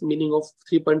understand this meaning of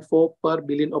 3.4 per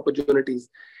billion opportunities.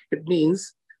 It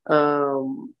means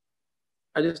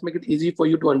I just make it easy for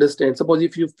you to understand. Suppose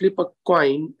if you flip a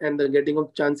coin and the getting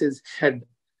of chance is head.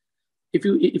 If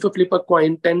you flip a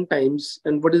coin 10 times,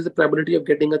 and what is the probability of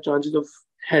getting a chances of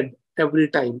head every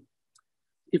time?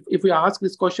 If we ask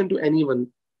this question to anyone,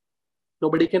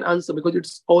 nobody can answer, because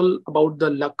it's all about the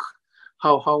luck,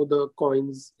 how the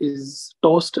coins is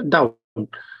tossed down.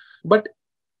 But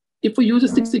if we use a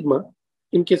Six Sigma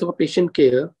in case of a patient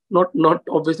care, not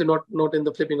obviously not in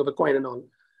the flipping of a coin and all.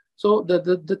 So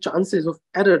the chances of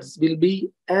errors will be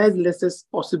as less as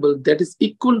possible. That is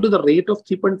equal to the rate of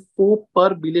 3.4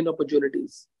 per billion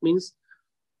opportunities. Means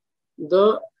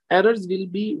the errors will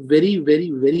be very,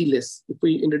 very, very less if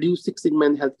we introduce Six Sigma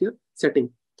in healthcare setting.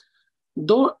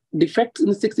 Though defects in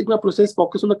the Six Sigma process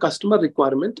focus on the customer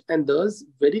requirement and thus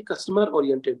very customer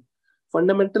oriented.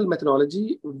 Fundamental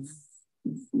methodology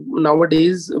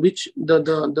nowadays, which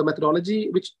the methodology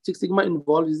which Six Sigma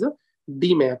involves is a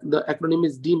DMAC. The acronym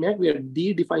is DMAC, where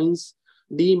D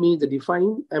means the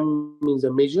define, M means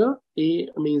a measure, A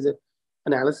means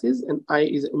analysis, and I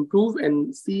is improve,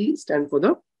 and C stand for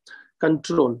the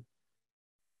control.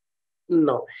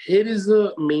 Now, here is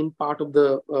the main part of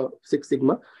the Six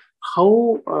Sigma.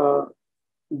 How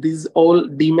these all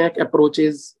DMAC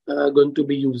approaches going to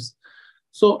be used.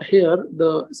 So here,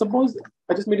 suppose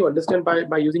I just made you understand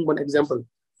by using one example.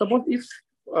 Suppose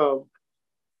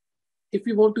if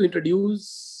you want to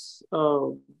introduce,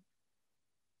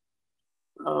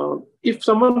 if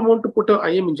someone want to put an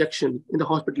IM injection in the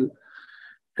hospital,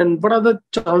 and what are the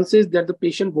chances that the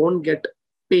patient won't get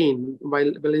pain while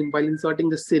inserting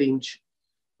the syringe,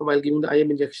 while giving the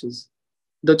IM injections?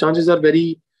 The chances are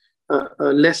very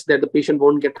less that the patient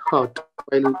won't get hurt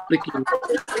while pricking,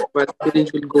 while the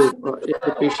syringe will go if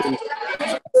the patient.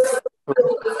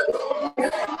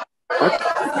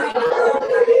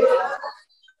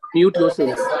 Mute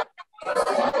yourself.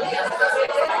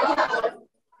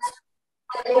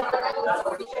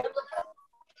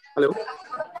 Hello.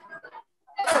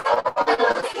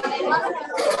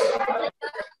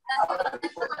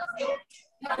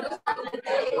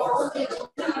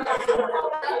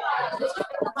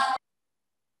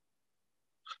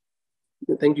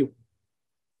 Thank you.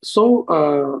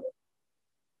 So,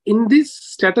 in this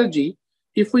strategy,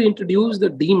 if we introduce the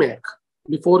DMAC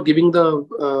before giving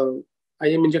the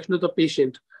IM injection to the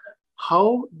patient,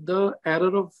 how the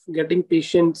error of getting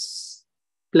patient's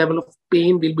level of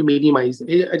pain will be minimized.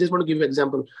 I just want to give you an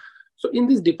example. So in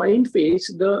this defined phase,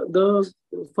 the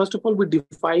first of all, we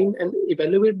define and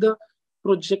evaluate the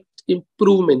project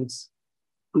improvements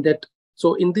that,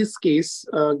 so in this case,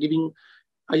 giving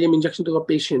IM injection to a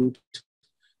patient,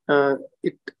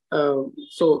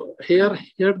 so here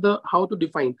the how to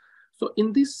define. So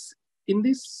in this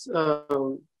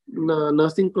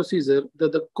nursing procedure,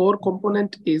 the core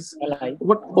component is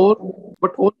what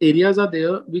all areas are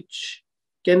there which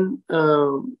can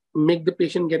make the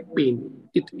patient get pain.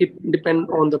 It depends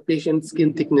on the patient's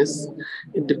skin thickness.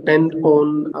 It depends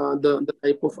on the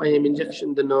type of IM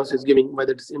injection the nurse is giving,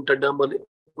 whether it's intradermal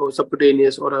or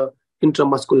subcutaneous or a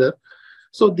intramuscular.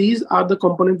 So these are the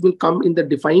components will come in the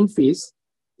defined phase.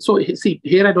 So see,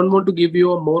 here I don't want to give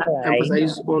you a more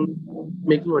emphasis on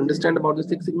making you understand about the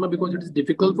Six Sigma because it is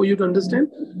difficult for you to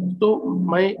understand. So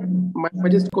my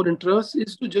just core interest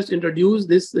is to just introduce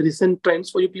this recent trends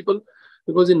for you people,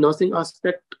 because in nursing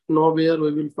aspect, nowhere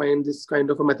we will find this kind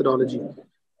of a methodology.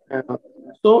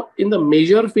 So in the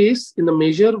measure phase,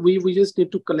 we just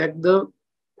need to collect the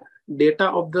data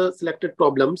of the selected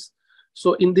problems.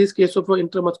 So in this case of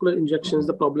intramuscular injections,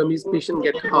 the problem is patient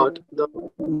get hurt, the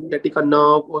static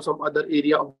nerve or some other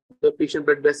area of the patient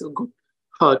blood vessel got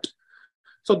hurt.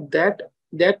 So that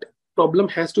problem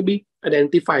has to be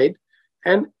identified.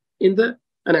 And in the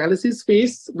analysis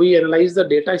phase, we analyze the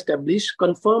data established,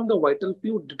 confirm the vital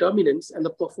few determinants, and the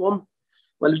perform,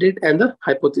 validate, and the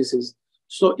hypothesis.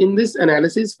 So in this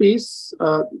analysis phase,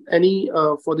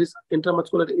 for this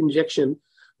intramuscular injection,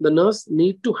 the nurse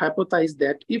need to hypothesize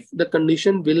that if the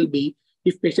condition will be,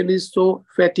 if patient is so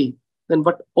fatty, then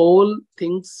what all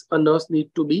things a nurse need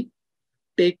to be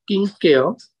taking care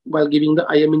of while giving the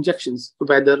IM injections,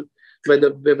 whether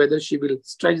she will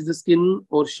stretch the skin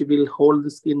or she will hold the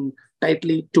skin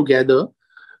tightly together,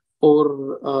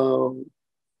 or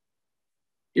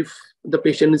if the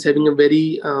patient is having a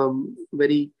very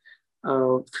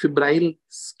febrile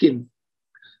skin.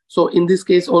 So in this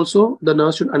case also, the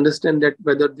nurse should understand that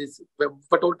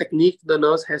what all technique the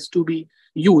nurse has to be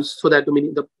used so that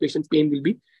the patient's pain will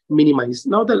be minimized.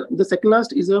 Now the second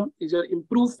last is a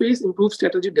improve phase, improve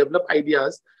strategy, develop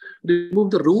ideas,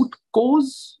 remove the root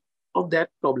cause of that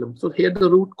problem. So here the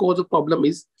root cause of problem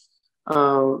is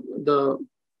the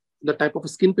type of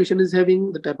skin patient is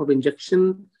having, the type of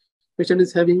injection patient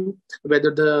is having,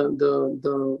 whether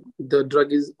the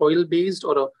drug is oil based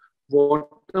or a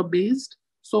water based.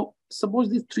 So suppose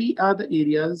these three are the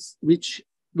areas which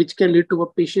can lead to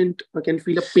a patient can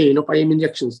feel a pain of IM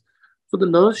injections. So the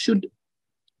nurse should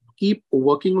keep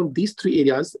working on these three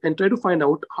areas and try to find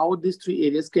out how these three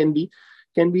areas can be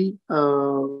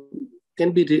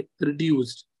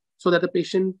reduced so that the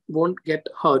patient won't get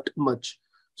hurt much.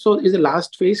 So is the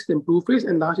last phase, the improve phase,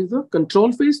 and last is the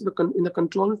control phase. In the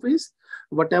control phase,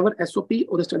 whatever SOP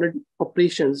or the standard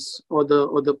operations or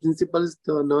the principles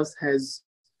the nurse has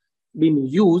been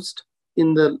used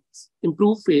in the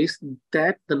improve phase,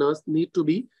 that the nurse need to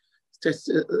be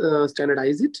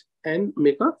standardize it and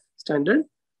make a standard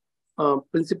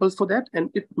principles for that, and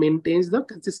it maintains the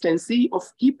consistency of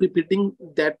keep repeating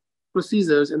that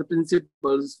procedures and the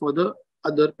principles for the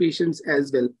other patients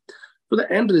as well. So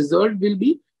the end result will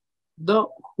be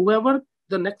whoever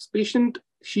the next patient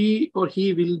she or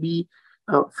he will be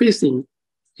facing,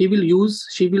 she will use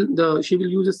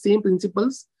the same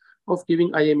principles of giving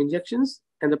IM injections,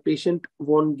 and the patient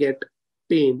won't get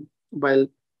pain while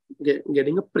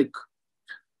getting a prick.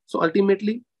 So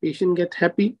ultimately, patient get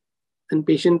happy, and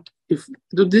patient, this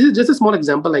is just a small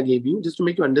example I gave you just to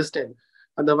make you understand.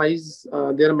 Otherwise,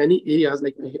 there are many areas,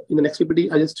 like in the next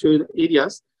PPT, I just show you the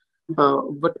areas,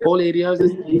 but all areas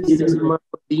is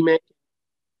DMAC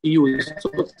used. So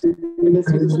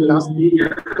last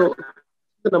area, so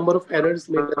the number of errors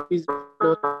made is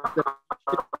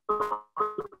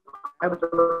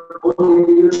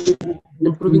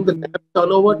improving the lab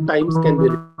turnover times can be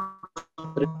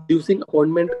reducing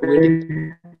appointment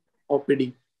waiting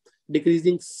OPD.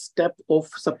 decreasing step of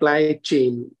supply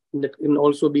chain that can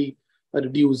also be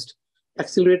reduced,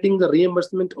 accelerating the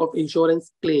reimbursement of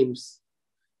insurance claims,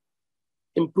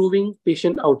 improving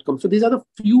patient outcomes. So these are the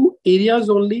few areas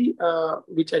only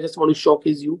which I just want to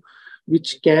showcase you,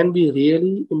 which can be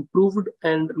really improved,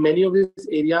 and many of these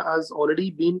areas has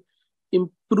already been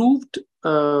improved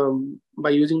by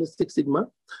using the Six Sigma.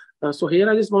 So here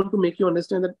I just want to make you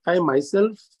understand that I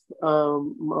myself,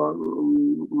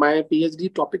 my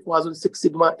PhD topic was on Six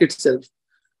Sigma itself.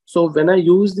 So when I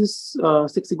use this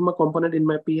Six Sigma component in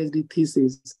my PhD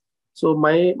thesis, so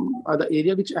the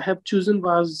area which I have chosen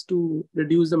was to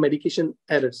reduce the medication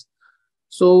errors.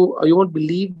 So you won't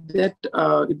believe that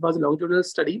it was a longitudinal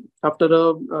study after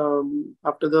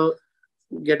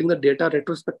getting the data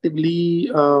retrospectively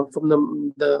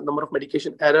from the number of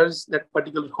medication errors that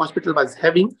particular hospital was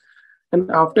having. And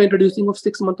after introducing of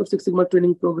 6 months of Six Sigma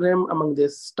training program among their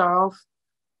staff,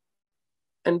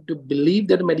 and to believe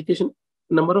that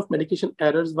number of medication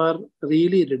errors were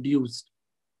really reduced.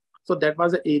 So that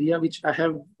was the area which I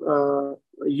have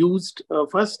used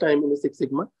first time in the Six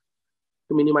Sigma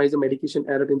to minimize the medication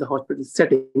error in the hospital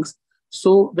settings.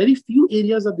 So very few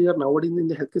areas are there nowadays in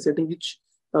the healthcare setting which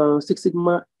Six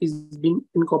Sigma is being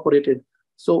incorporated.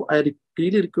 So I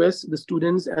really request the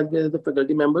students as well as the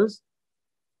faculty members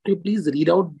to please read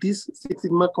out this Six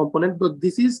Sigma component, but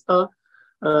this is a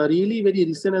really very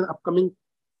recent and upcoming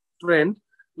trend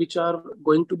which are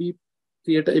going to be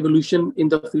create an evolution in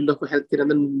the field of healthcare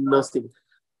and the nursing.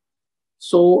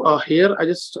 So here I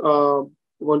just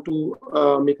want to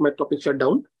make my topic shut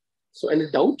down. So any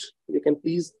doubt, you can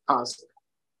please ask.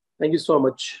 Thank you so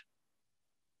much.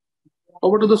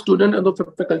 Over to the student and the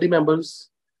faculty members.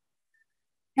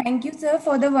 Thank you, sir,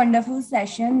 for the wonderful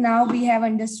session. Now we have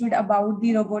understood about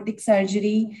the robotic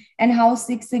surgery and how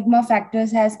Six Sigma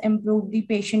factors has improved the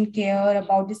patient care,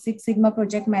 about the Six Sigma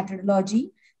project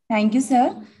methodology. Thank you,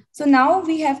 sir. So now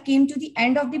we have came to the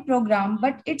end of the program,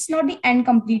 but it's not the end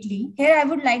completely. Here I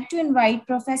would like to invite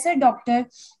Professor Dr.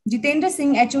 Jitendra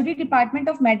Singh, HoD Department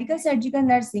of Medical-Surgical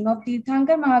Nursing of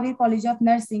Teerthanker Mahaveer College of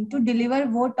Nursing, to deliver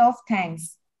vote of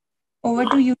thanks. Over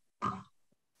to you.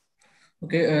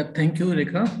 Okay, thank you,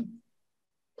 Rekha.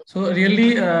 So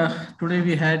really, today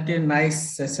we had a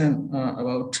nice session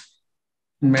about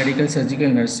medical surgical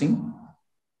nursing,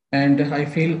 and I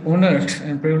feel honored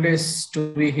and privileged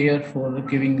to be here for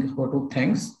giving vote of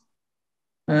thanks.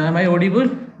 Am I audible,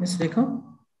 Ms. Rekha?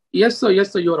 Yes, sir.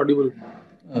 Yes, sir. You are audible.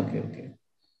 Okay.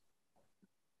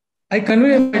 I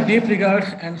convey my deep regard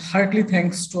and heartily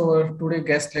thanks to our today's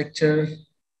guest lecturer,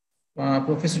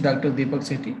 Professor Dr. Deepak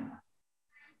Sethi,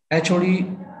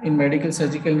 HoD in Medical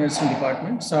Surgical Nursing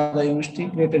Department, Sharda University,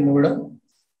 Greater Noida.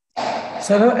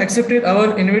 Sir accepted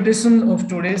our invitation of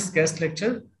today's guest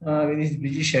lecture with his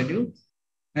busy schedule.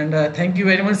 And thank you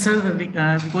very much, sir,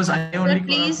 because I only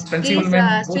please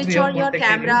switch on your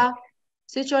camera.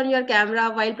 Switch on your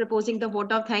camera while proposing the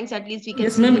vote of thanks. At least we can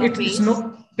see your face.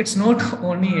 It's not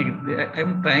only,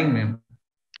 I'm trying, ma'am.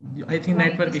 I think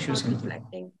network issue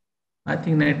something. I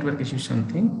think network issue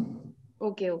something.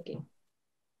 Okay.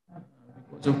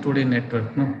 Because of today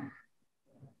network, no?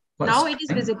 Now it is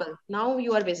visible. Now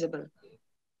you are visible.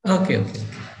 Okay.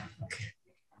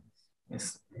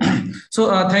 Yes.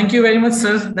 So thank you very much,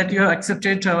 sir, that you have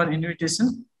accepted our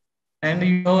invitation, and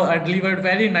you have delivered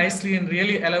very nicely and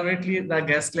really elaborately the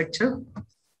guest lecture.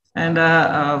 And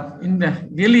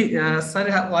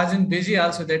sir wasn't busy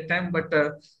also that time, but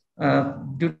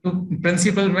due to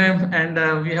principal ma'am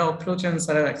and we have approached and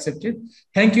sir have accepted.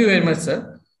 Thank you very much,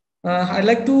 sir. I'd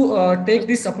like to take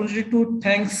this opportunity to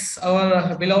thanks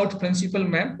our beloved principal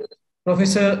ma'am,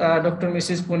 Professor Dr.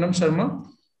 Mrs. Poonam Sharma,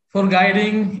 for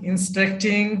guiding,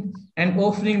 instructing, and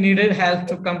offering needed help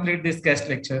to complete this guest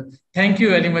lecture. Thank you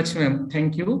very much, ma'am.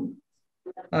 Thank you.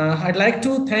 I'd like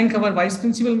to thank our Vice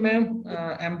Principal, ma'am,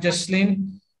 M.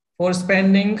 Jaslin, for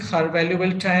spending her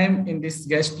valuable time in this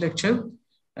guest lecture.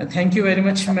 Thank you very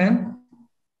much, ma'am.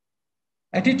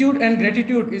 Attitude and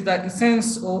gratitude is the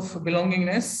essence of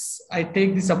belongingness. I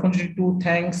take this opportunity to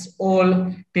thank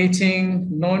all teaching,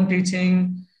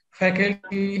 non-teaching,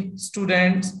 faculty,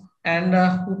 students, and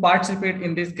who participate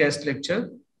in this guest lecture.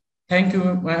 Thank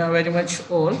you very much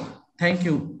all. Thank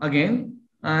you again.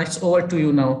 It's over to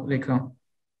you now, Rekha.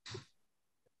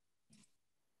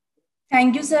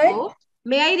 Thank you, sir. So,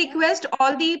 may I request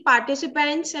all the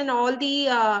participants and all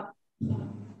the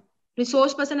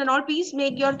resource person and all, please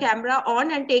make your camera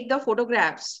on and take the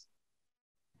photographs.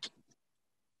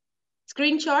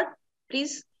 Screenshot,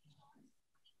 please.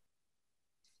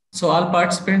 So all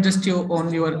participants, just you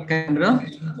on your camera.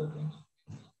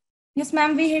 Yes,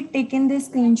 ma'am, we had taken this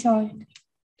screenshot.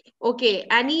 Okay,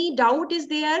 any doubt is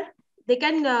there? they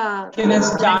can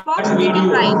start box, they can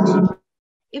write.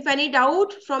 If any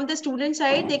doubt from the student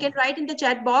side, they can write in the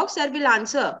chat box. Sir will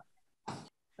answer.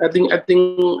 I think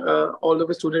all of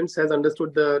the students has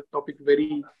understood the topic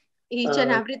very. Each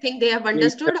and everything they have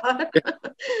understood, or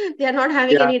they are not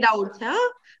having any doubts. Huh?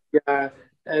 Yeah,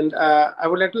 and I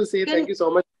would like to say thank you so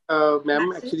much,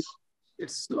 ma'am. Actually,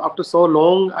 it's after so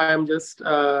long. I am just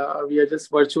we are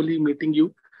just virtually meeting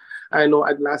you. I know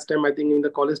at last time, I think in the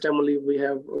college time only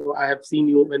I have seen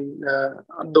you when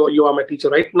though you are my teacher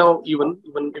right now, even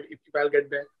if I'll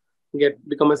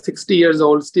become a 60 years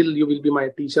old, still you will be my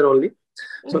teacher only.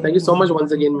 So thank you so much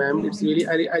once again, ma'am. It's really,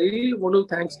 I really want to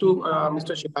thanks to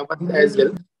Mr. Shekawat as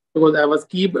well, because I was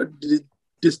keep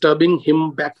disturbing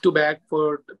him back to back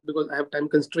because I have time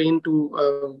constraint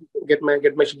to get my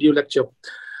schedule lecture.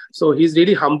 So he's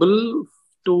really humble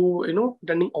to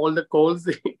attending all the calls,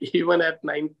 even at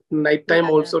night time.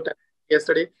 Also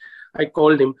yesterday I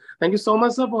called him. Thank you so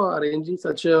much, sir, for arranging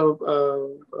such a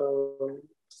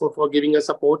for giving us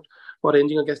support, for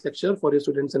arranging a guest lecture for your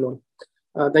students and all.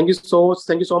 Thank you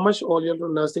so much, all your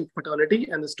nursing fraternity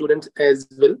and the students as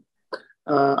well.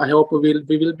 I hope we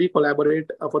will be collaborate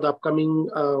for the upcoming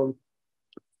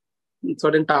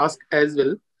certain task as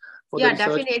well. For the research,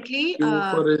 definitely.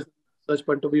 For research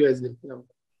point of view as well.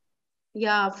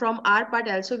 Yeah, from our part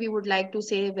also, we would like to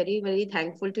say very, very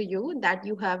thankful to you that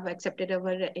you have accepted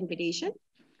our invitation.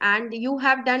 And you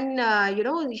have done,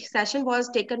 session was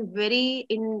taken very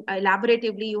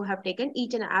elaboratively. You have taken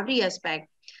each and every aspect.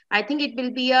 I think it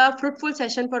will be a fruitful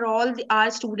session for all our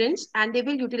students, and they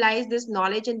will utilize this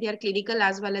knowledge in their clinical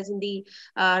as well as in the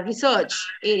research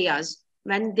areas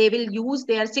when they will use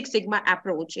their Six Sigma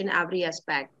approach in every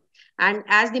aspect. And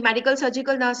as the medical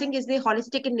surgical nursing is the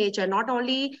holistic in nature, not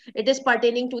only it is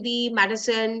pertaining to the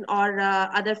medicine or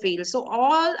other fields. So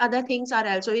all other things are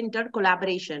also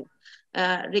inter-collaboration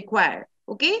required.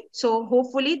 Okay, so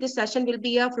hopefully this session will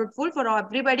be fruitful for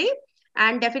everybody.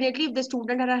 And definitely if the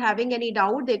students are having any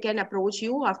doubt, they can approach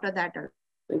you after that.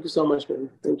 Thank you so much, ma'am.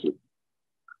 Thank you.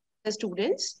 The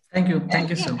students. Thank you. Thank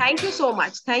you, sir. Thank you so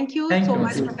much. Thank you so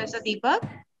much, Professor Deepak.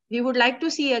 We would like to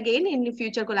see again in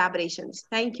future collaborations.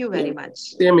 Thank you very much.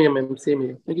 Same here, ma'am. Same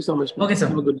here. Thank you so much. Okay, sir.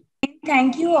 Have a good day.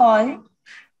 Thank you all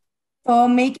for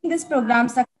making this program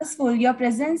successful. Your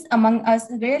presence among us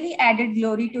really added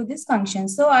glory to this function.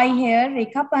 So I hear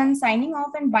Rekha Pan signing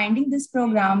off and binding this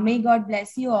program. May God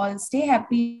bless you all. Stay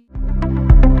happy.